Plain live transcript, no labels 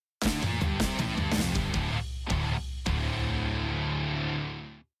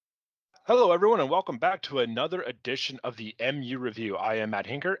Hello, everyone, and welcome back to another edition of the MU Review. I am Matt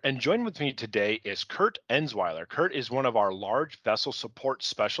Hinker, and joined with me today is Kurt Ensweiler. Kurt is one of our large vessel support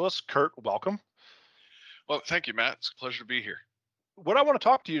specialists. Kurt, welcome. Well, thank you, Matt. It's a pleasure to be here. What I want to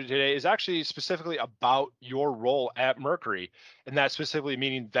talk to you today is actually specifically about your role at Mercury, and that specifically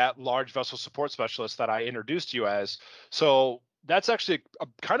meaning that large vessel support specialist that I introduced you as. So that's actually a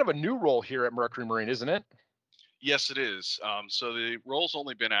kind of a new role here at Mercury Marine, isn't it? Yes, it is. So the role's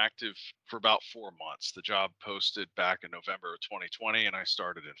only been active for about 4 months. The job posted back in November of 2020, and I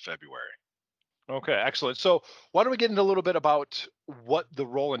started in February. Okay, excellent. So why don't we get into a little bit about what the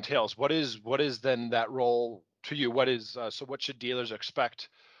role entails? What is then that role to you? What should dealers expect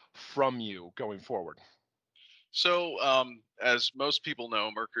from you going forward? So, as most people know,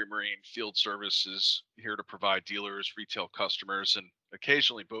 Mercury Marine Field Service is here to provide dealers, retail customers, and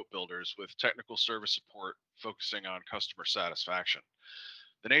occasionally boat builders with technical service support focusing on customer satisfaction.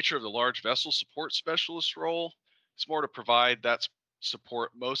 The nature of the large vessel support specialist role is more to provide that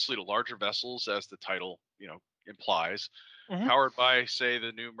support mostly to larger vessels, as the title, implies, Hmm. powered by, say,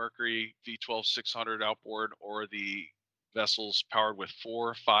 the new Mercury V12 600 outboard or the vessels powered with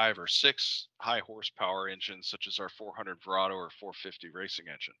four, five, or six high horsepower engines, such as our 400 Verado or 450 racing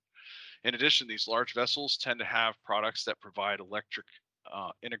engine. In addition, these large vessels tend to have products that provide electric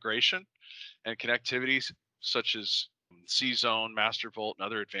integration and connectivities such as C Zone, Master Volt, and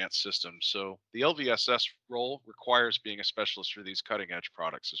other advanced systems. So the LVSS role requires being a specialist for these cutting edge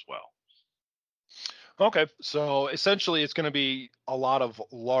products as well. Okay, so essentially it's going to be a lot of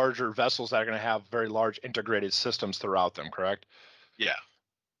larger vessels that are going to have very large integrated systems throughout them, correct? Yeah.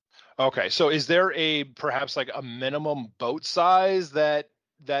 Okay, so is there a perhaps like a minimum boat size that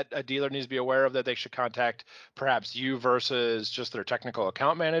a dealer needs to be aware of that they should contact perhaps you versus just their technical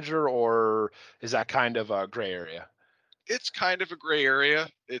account manager, or is that kind of a gray area? It's kind of a gray area.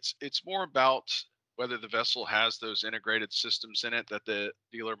 It's more about whether the vessel has those integrated systems in it that the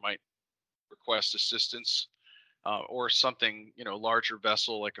dealer might request assistance, or something, larger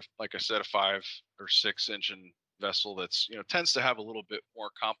vessel like I said, a five or six engine vessel that's tends to have a little bit more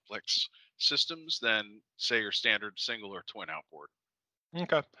complex systems than, say, your standard single or twin outboard.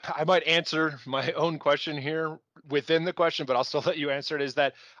 Okay. I might answer my own question here within the question, but I'll still let you answer it. Is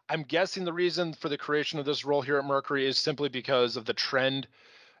that I'm guessing the reason for the creation of this role here at Mercury is simply because of the trend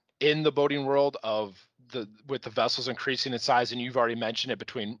in the boating world of the with the vessels increasing in size, and you've already mentioned it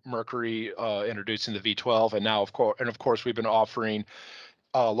between Mercury introducing the V12, and now of course we've been offering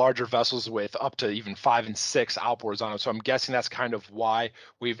larger vessels with up to even 5 and 6 outboards on them. So I'm guessing that's kind of why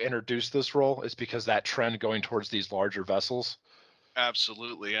we've introduced this role is because that trend going towards these larger vessels.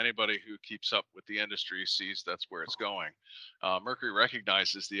 Absolutely. Anybody who keeps up with the industry sees that's where it's going. Mercury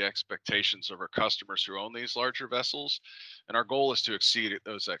recognizes the expectations of our customers who own these larger vessels, and our goal is to exceed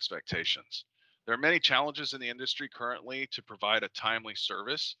those expectations. There are many challenges in the industry currently to provide a timely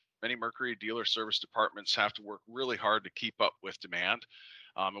service. Many Mercury dealer service departments have to work really hard to keep up with demand.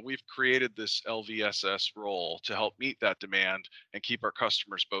 And we've created this LVSS role to help meet that demand and keep our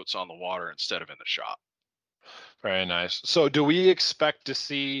customers' boats on the water instead of in the shop. Very nice. So, do we expect to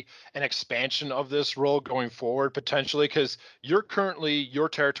see an expansion of this role going forward potentially? Because your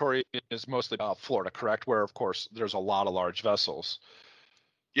territory is mostly Florida, correct? Where, of course, there's a lot of large vessels.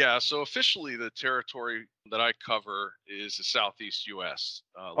 Yeah, so officially, the territory that I cover is the Southeast U.S.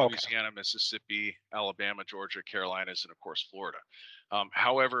 Okay. Louisiana, Mississippi, Alabama, Georgia, Carolinas, and of course, Florida.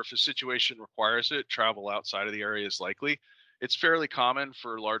 However, if the situation requires it, travel outside of the area is likely. It's fairly common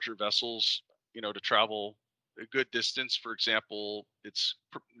for larger vessels, to travel a good distance. For example, it's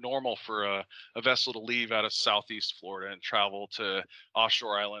normal for a vessel to leave out of Southeast Florida and travel to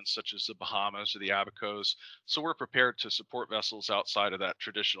offshore islands such as the Bahamas or the Abacos. So we're prepared to support vessels outside of that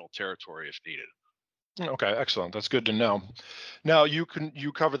traditional territory if needed. Okay, excellent. That's good to know. Now you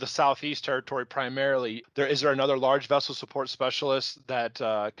cover the Southeast territory primarily. There another large vessel support specialist that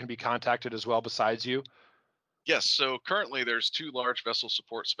can be contacted as well besides you? Yes, so currently there's two large vessel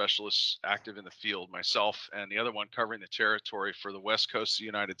support specialists active in the field, myself and the other one covering the territory for the west coast of the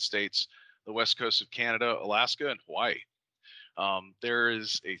United States, the west coast of Canada, Alaska, and Hawaii. There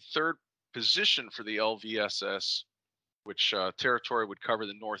is a third position for the LVSS, which territory would cover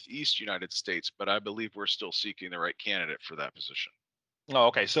the Northeast United States, but I believe we're still seeking the right candidate for that position. Oh,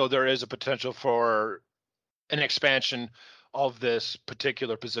 okay. So there is a potential for an expansion of this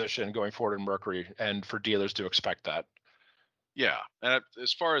particular position going forward in Mercury, and for dealers to expect that. Yeah, and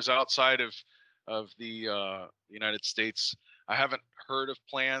as far as outside of the United States, I haven't heard of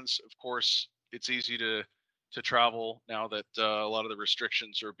plans. Of course, it's easy to travel now that a lot of the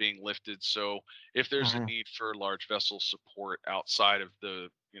restrictions are being lifted. So if there's a Mhm. need for large vessel support outside of the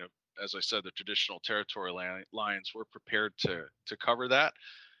as I said, the traditional territory lines, we're prepared to cover that.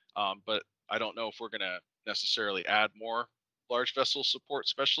 But I don't know if we're going to necessarily add more large vessel support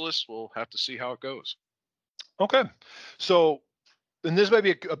specialists. We'll have to see how it goes. Okay. So, and this might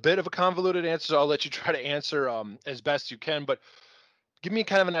be a bit of a convoluted answer, so I'll let you try to answer as best you can. But give me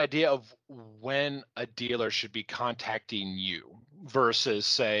kind of an idea of when a dealer should be contacting you versus,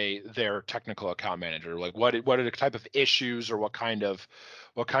 say, their technical account manager. Like, what are the type of issues, or what kind of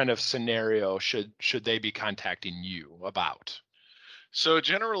scenario should they be contacting you about? So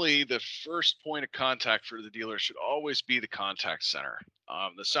generally, the first point of contact for the dealer should always be the contact center.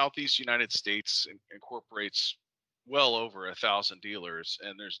 The Southeast United States incorporates well over 1,000 dealers,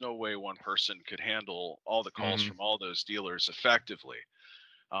 and there's no way one person could handle all the calls Hmm. from all those dealers effectively.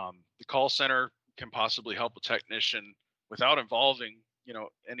 The call center can possibly help a technician without involving,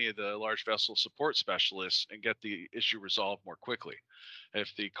 any of the large vessel support specialists, and get the issue resolved more quickly.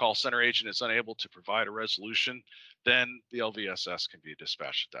 If the call center agent is unable to provide a resolution, then the LVSS can be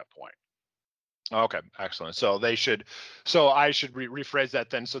dispatched at that point. Okay, excellent. So I should rephrase that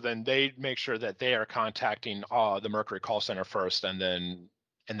then. So then they make sure that they are contacting the Mercury call center first, and then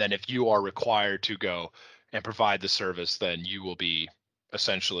if you are required to go and provide the service, then you will be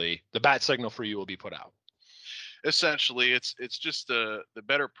essentially the bat signal for you will be put out. Essentially, it's just the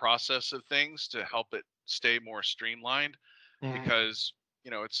better process of things to help it stay more streamlined, Mhm. because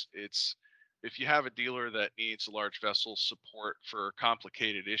it's if you have a dealer that needs a large vessel support for a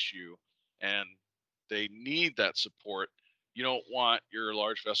complicated issue, and they need that support, you don't want your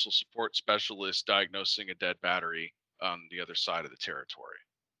large vessel support specialist diagnosing a dead battery on the other side of the territory.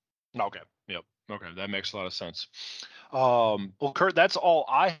 Okay. Yep. Okay, that makes a lot of sense. Well, Kurt, that's all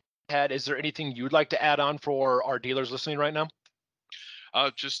I had. Is there anything you'd like to add on for our dealers listening right now?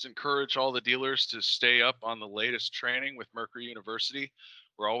 Just encourage all the dealers to stay up on the latest training with Mercury University.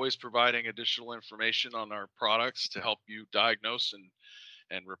 We're always providing additional information on our products to help you diagnose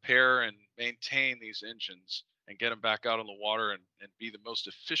and repair and maintain these engines, and get them back out on the water, and be the most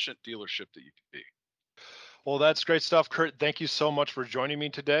efficient dealership that you can be. Well, that's great stuff, Kurt. Thank you so much for joining me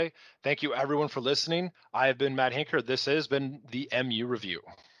today. Thank you, everyone, for listening. I have been Matt Hinker. This has been the MU Review.